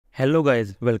Hello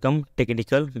guys, welcome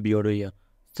Technical Beardo here.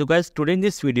 So guys, today in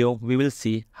this video we will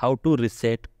see how to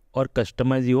reset or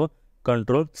customize your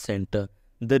control center.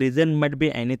 The reason might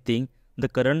be anything. The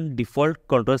current default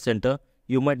control center,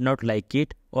 you might not like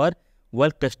it, or while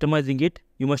customizing it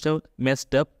you must have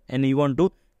messed up and you want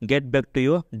to get back to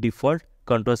your default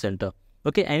control center.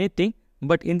 Okay, anything,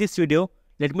 but in this video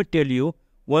let me tell you,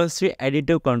 once you edit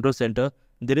your control center,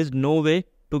 there is no way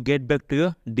to get back to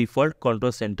your default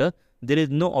control center. There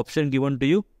is no option given to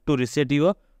you to reset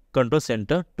your control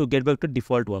center to get back to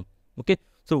default one. Okay,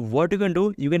 so what you can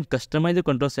do, you can customize the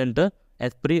control center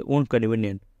as per your own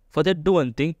convenience. For that, do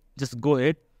one thing, just go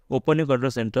ahead, open your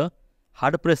control center,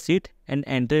 hard press it and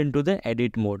enter into the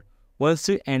edit mode. Once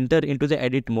you enter into the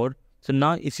edit mode, so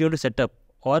now if you want to set up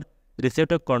or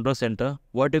reset a control center,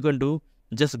 what you can do,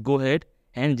 just go ahead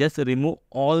and just remove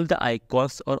all the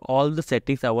icons or all the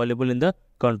settings available in the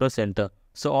control center.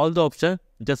 So all the options,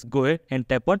 just go ahead and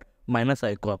tap on minus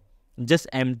icon. Just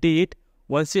empty it.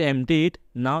 Once you empty it,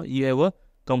 now you have a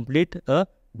complete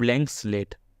blank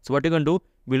slate. So what you can do,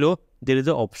 below there is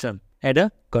an option, add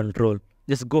a control.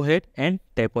 Just go ahead and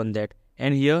tap on that.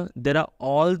 And here there are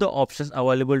all the options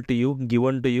available to you,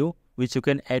 given to you, which you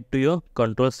can add to your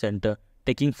control center.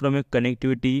 Taking from your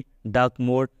connectivity, dark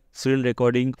mode, screen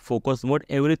recording, focus mode,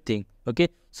 everything. Okay.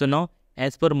 So now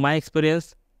as per my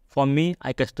experience, for me,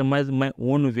 I customize my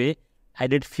own way. I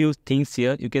did few things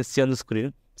here, you can see on the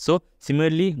screen. So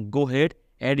similarly, go ahead,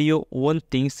 add your own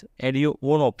things, add your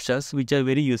own options which are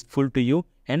very useful to you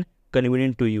and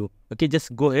convenient to you. Okay,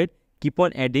 just go ahead, keep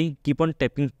on adding, keep on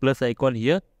tapping plus icon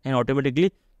here, and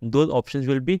automatically those options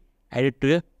will be added to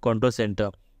your control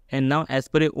center. And now as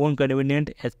per your own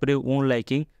convenience, as per your own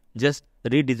liking, just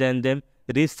redesign them,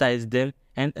 resize them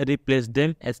and replace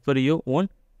them as per your own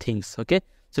things. Okay.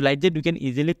 So like that you can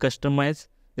easily customize,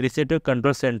 reset your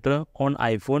control center on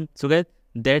iPhone. So guys,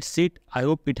 that's it. I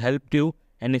hope it helped you,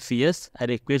 and if yes, I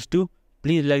request you,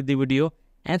 please like the video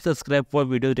and subscribe for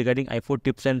videos regarding iPhone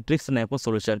tips and tricks and iPhone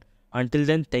solution. Until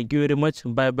then, thank you very much.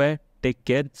 Bye bye. Take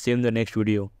care. See you in the next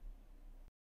video.